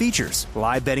selection features,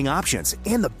 live betting options,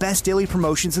 and the best daily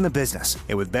promotions in the business.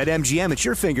 And with BetMGM at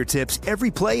your fingertips, every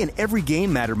play and every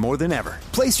game matter more than ever.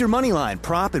 Place your moneyline,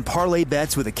 prop, and parlay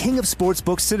bets with the king of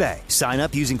sportsbooks today. Sign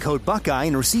up using code Buckeye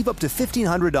and receive up to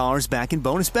 $1,500 back in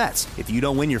bonus bets if you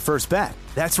don't win your first bet.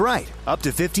 That's right, up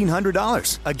to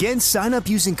 $1,500. Again, sign up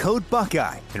using code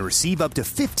Buckeye and receive up to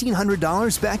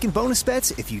 $1,500 back in bonus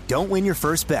bets if you don't win your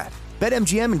first bet.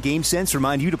 BetMGM and GameSense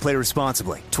remind you to play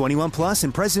responsibly. 21 plus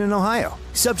and present in Ohio.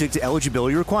 Subject to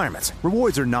eligibility requirements.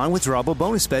 Rewards are non-withdrawable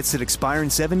bonus bets that expire in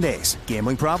 7 days.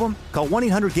 Gambling problem? Call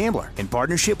 1-800-GAMBLER in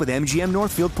partnership with MGM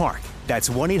Northfield Park. That's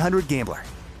 1-800-GAMBLER.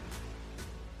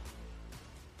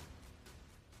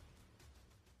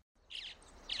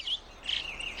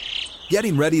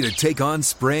 Getting ready to take on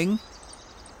spring?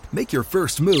 Make your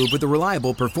first move with the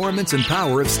reliable performance and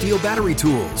power of Steel battery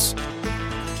tools.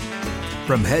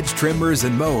 From hedge trimmers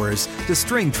and mowers to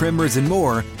string trimmers and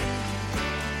more,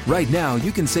 right now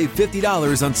you can save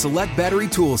 $50 on select battery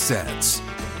tool sets.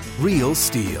 Real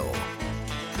Steel.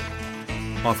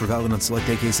 Offer valid on select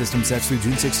AK system sets through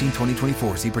June 16,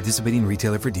 2024. See participating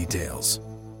retailer for details.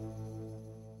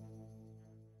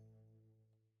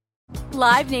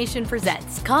 Live Nation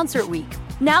presents Concert Week.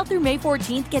 Now through May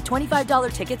 14th, get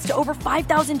 $25 tickets to over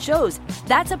 5,000 shows.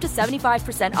 That's up to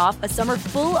 75% off a summer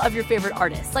full of your favorite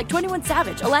artists like 21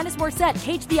 Savage, Alanis Morissette,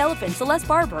 Cage the Elephant, Celeste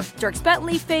Barber, Dierks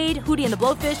Bentley, Fade, Hootie and the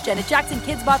Blowfish, Janet Jackson,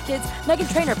 Kids Bop Kids,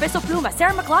 Meghan Trainor, Peso Pluma,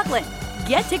 Sarah McLachlan.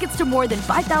 Get tickets to more than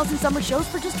 5,000 summer shows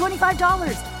for just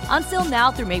 $25. On sale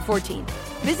now through May 14th.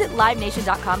 Visit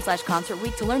LiveNation.com/Concert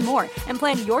Week to learn more and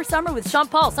plan your summer with Sean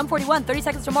Paul, Sum 41, 30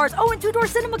 Seconds to Mars, and Two Door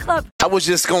Cinema Club. I was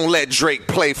just going to let Drake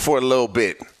play for a little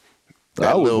bit.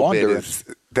 I was wondering.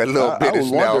 I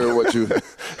was wondering what you.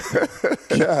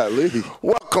 Golly.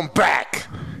 Welcome back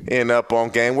in Up on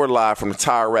Game. We're live from the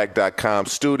TireRack.com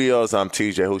studios. I'm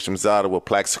TJ Hushmanzada with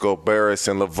Plaxico Burris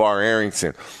and LeVar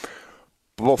Arrington.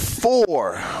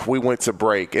 Before we went to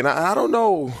break, and I don't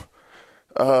know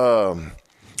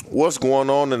what's going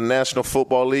on in the National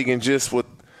Football League and just with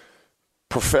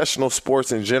professional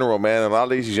sports in general, man. A lot of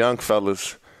these young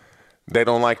fellas, they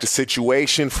don't like the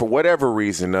situation for whatever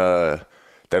reason. They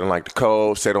don't like the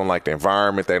coach. They don't like the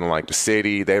environment. They don't like the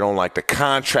city. They don't like the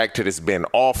contract that has been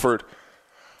offered.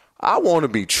 I want to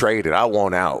be traded. I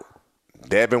want out.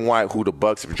 Devin White, who the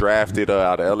Bucks have drafted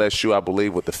out of LSU, I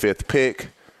believe, with the 5th pick,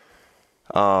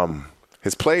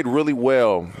 has played really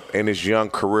well in his young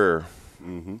career.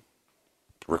 Mm-hmm.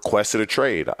 Requested a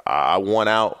trade. I want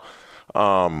out.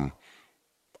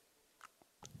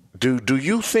 Do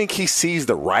you think he sees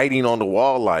the writing on the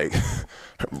wall? Like,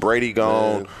 Brady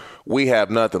gone, we have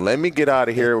nothing. Let me get out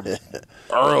of here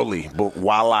early, but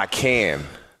while I can.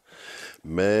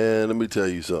 Man, let me tell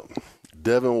you something.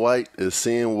 Devin White is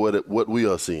seeing what we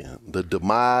are seeing. The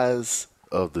demise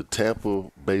of the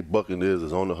Tampa Bay Buccaneers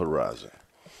is on the horizon.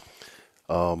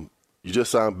 You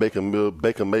just signed Baker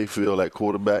Mayfield at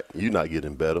quarterback. You're not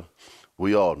getting better.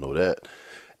 We all know that.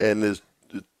 And there's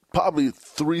probably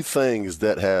 3 things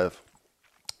that have,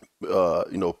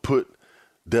 put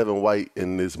Devin White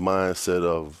in this mindset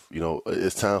of,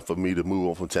 it's time for me to move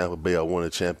on from Tampa Bay. I won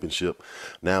a championship.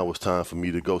 Now it's time for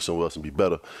me to go somewhere else and be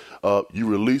better. You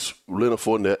release Leonard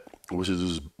Fournette, which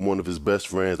is one of his best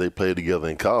friends. They played together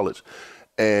in college.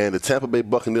 And the Tampa Bay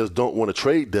Buccaneers don't want to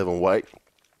trade Devin White.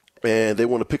 And they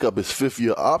want to pick up his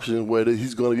 5th-year option where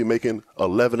he's going to be making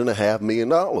 $11.5 million.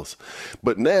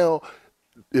 But now,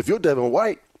 if you're Devin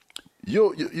White,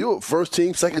 you're a first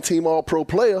team, second team All-Pro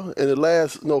player in the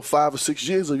last 5 or 6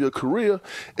 years of your career,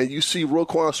 and you see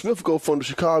Roquan Smith go from the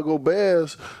Chicago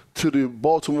Bears to the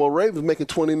Baltimore Ravens making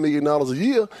 $20 million a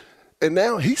year, and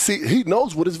now he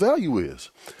knows what his value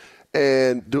is.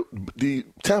 And the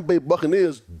Tampa Bay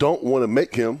Buccaneers don't want to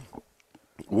make him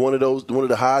one of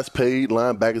the highest paid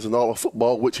linebackers in all of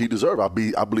football, which he deserves. I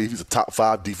believe he's a top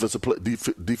 5 defensive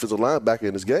linebacker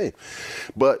in this game.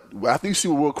 But after you see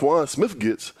what Roquan Smith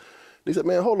gets, he said,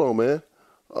 "Man, hold on, man.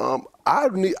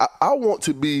 I want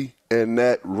to be in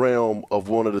that realm of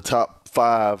one of the top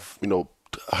 5,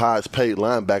 highest paid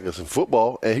linebackers in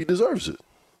football, and he deserves it."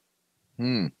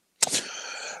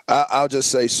 I'll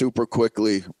just say super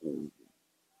quickly,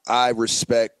 I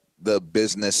respect the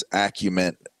business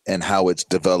acumen and how it's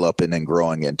developing and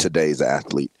growing in today's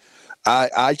athlete.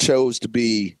 I chose to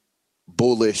be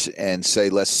bullish and say,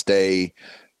 let's stay,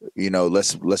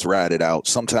 let's ride it out.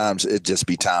 Sometimes it just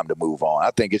be time to move on.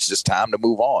 I think it's just time to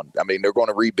move on. I mean, they're going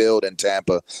to rebuild in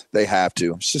Tampa. They have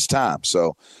to. It's just time.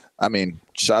 So, I mean,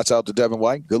 shouts out to Devin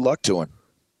White. Good luck to him.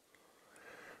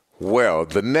 Well,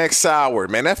 the next hour,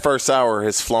 man, that first hour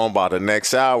has flown by. The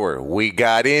next hour, we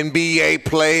got NBA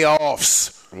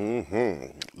playoffs.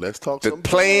 Let's talk. The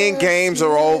playing games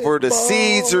are over. The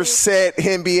seeds are set.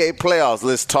 NBA playoffs.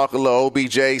 Let's talk a little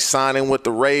OBJ signing with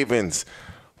the Ravens.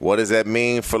 What does that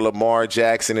mean for Lamar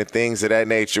Jackson and things of that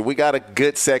nature? We got a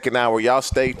good second hour. Y'all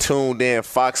stay tuned in.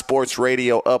 Fox Sports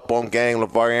Radio, Up on Game.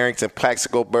 LeVar Arrington,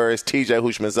 Plaxico Burress, TJ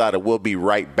Houshmandzadeh. We'll be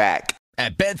right back.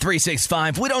 At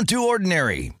Bet365, we don't do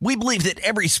ordinary. We believe that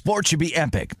every sport should be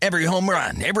epic. Every home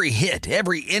run, every hit,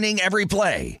 every inning, every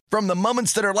play. From the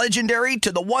moments that are legendary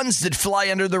to the ones that fly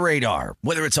under the radar.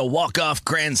 Whether it's a walk-off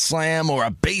grand slam or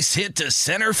a base hit to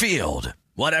center field.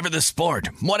 Whatever the sport,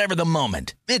 whatever the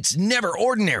moment, it's never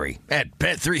ordinary at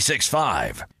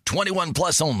Bet365. 21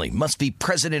 plus only. Must be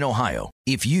present in Ohio.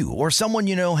 If you or someone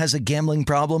you know has a gambling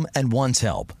problem and wants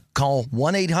help, call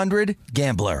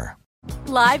 1-800-GAMBLER.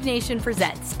 Live Nation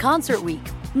presents Concert Week.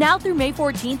 Now through May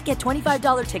 14th, get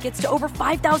 $25 tickets to over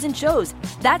 5,000 shows.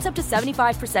 That's up to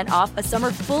 75% off a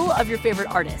summer full of your favorite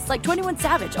artists like 21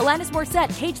 Savage, Alanis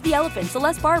Morissette, Cage the Elephant,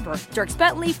 Celeste Barber, Dierks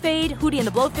Bentley, Fade, Hootie and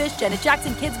the Blowfish, Janet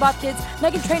Jackson, Kids Bop Kids,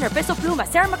 Meghan Trainor, Bissell Pluma,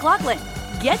 Sarah McLachlan.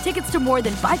 Get tickets to more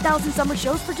than 5,000 summer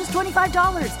shows for just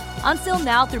 $25. Until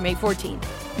now through May 14th.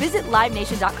 Visit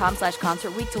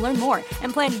LiveNation.com/Concert Week to learn more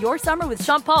and plan your summer with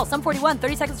Sean Paul, Sum 41,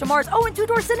 30 Seconds to Mars, and Two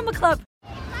Door Cinema Club.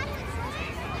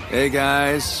 Hey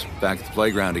guys, back at the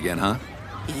playground again, huh?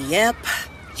 Yep.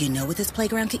 You know what this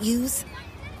playground could use?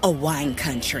 A wine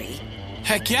country.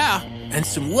 Heck yeah, and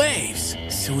some waves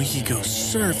so we could go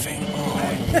surfing. Oh,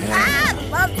 yeah.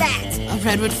 Love that. A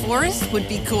redwood forest would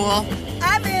be cool.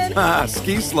 I'm in.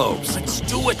 Ski slopes. Let's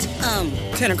do it.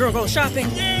 Can a girl go shopping?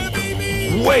 Yeah,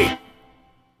 baby. Wait.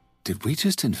 Did we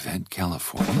just invent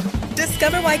California?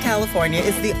 Discover why California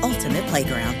is the ultimate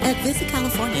playground at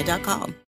visitcalifornia.com.